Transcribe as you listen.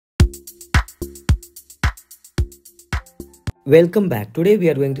Welcome back. Today we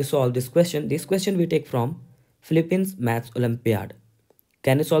are going to solve this question. This question we take from Philippines Maths Olympiad.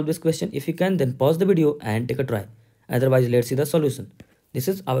 Can you solve this question? If you can, then pause the video and take a try. Otherwise, let's see the solution. This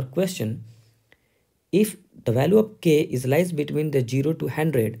is our question. If the value of k is lies between the 0 to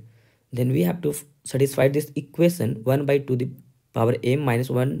 100, then we have to satisfy this equation 1 by 2 the power m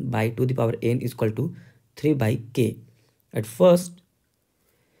minus 1 by 2 the power n is equal to 3 by k. At first,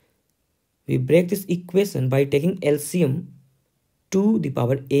 we break this equation by taking LCM 2 the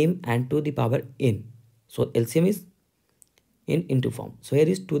power m and 2 the power n. So LCM is in into form. So here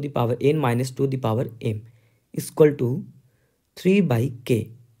is 2 the power n minus 2 the power m is equal to 3 by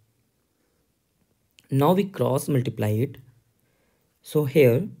k. Now we cross multiply it. So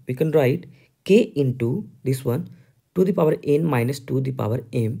here we can write k into this one 2 the power n minus 2 the power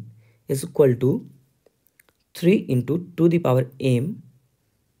m is equal to 3 into 2 the power m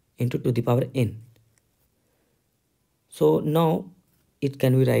into 2 the power n. So now it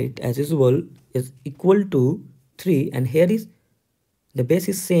can be write as usual is equal to 3, and here is the base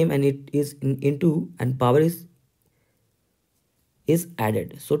is same and it is into and power is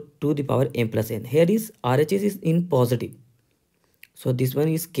added. So 2 the power m plus n. Here is RHS is in positive. So this one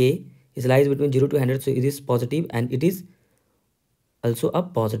is k is lies between 0 to 100. So it is positive and it is also a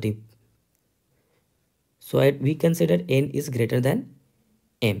positive. So we can say that n is greater than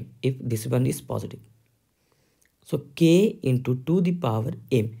m if this one is positive. So k into 2 the power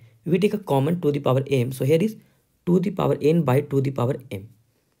m. We take a common 2 the power m. So here is 2 the power n by 2 the power m.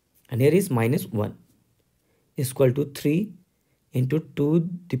 And here is minus 1 is equal to 3 into 2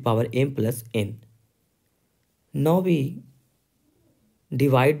 the power m plus n. Now we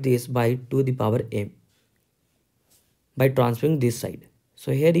divide this by 2 the power m by transferring this side.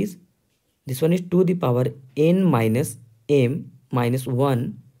 So here is this one is 2 the power n minus m minus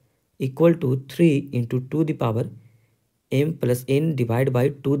 1 equal to 3 into 2 the power m plus n divided by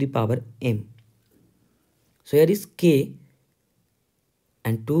 2 the power m. So here is k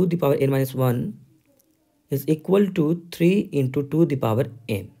and 2 the power n minus 1 is equal to 3 into 2 the power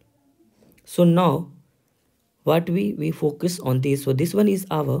n. So now what we focus on this. So this one is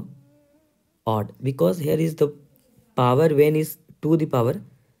our odd because here is the power when is 2 the power,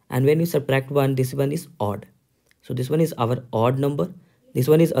 and when you subtract 1 this one is odd. So this one is our odd number. This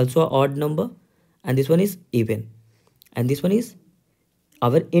one is also an odd number, and this one is even, and this one is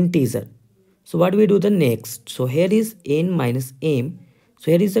our integer. So what we do the next? So here is n minus m.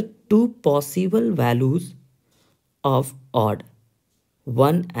 So here is the two possible values of odd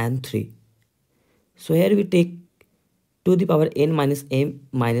 1 and 3. So here we take 2 the power n minus m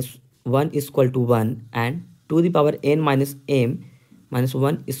minus 1 is equal to 1, and 2 the power n minus m minus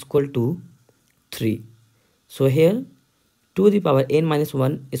 1 is equal to 3. So here 2 the power n minus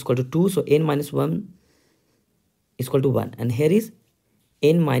 1 is equal to 2. So n minus 1 is equal to 1. And here is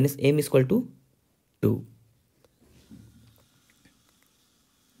n minus m is equal to 2.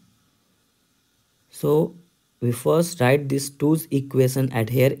 So we first write this 2's equation at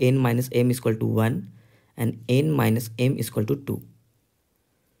here n minus m is equal to 1 and n minus m is equal to 2.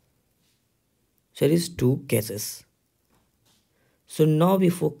 So there is two cases. So now we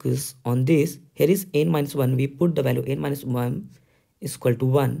focus on this. Here is n minus 1. We put the value n minus 1 is equal to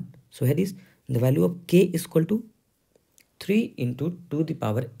 1. So here is the value of k is equal to 3 into 2 the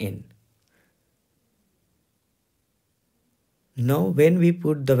power n. Now when we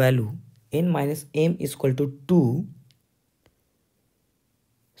put the value n minus m is equal to 2.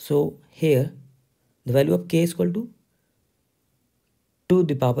 So here the value of k is equal to 2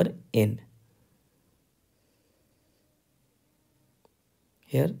 the power n.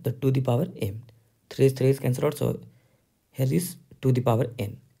 Here the 2 the power m. 3 is cancelled out. So here is 2 the power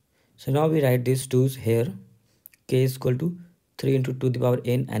n. So now we write these 2's here. K is equal to 3 into 2 the power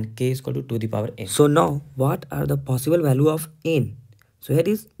n and k is equal to 2 the power n. So now what are the possible value of n? So here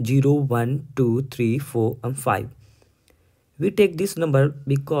is 0, 1, 2, 3, 4 and 5. We take this number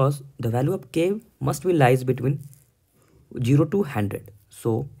because the value of k must be lies between 0 to 100.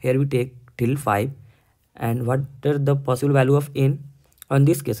 So here we take till 5. And what are the possible value of n on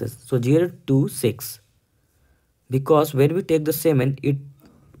these cases? So 0 to 6. Because when we take the 7 it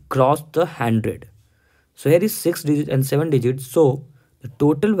crossed the 100. So here is 6 digits and 7 digits. So the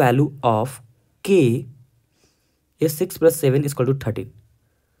total value of k is 6 plus 7 is equal to 13.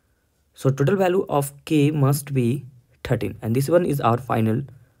 So total value of k must be 13. And this one is our final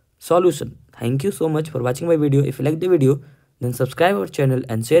solution. Thank you so much for watching my video. If you like the video, then subscribe our channel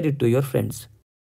and share it to your friends.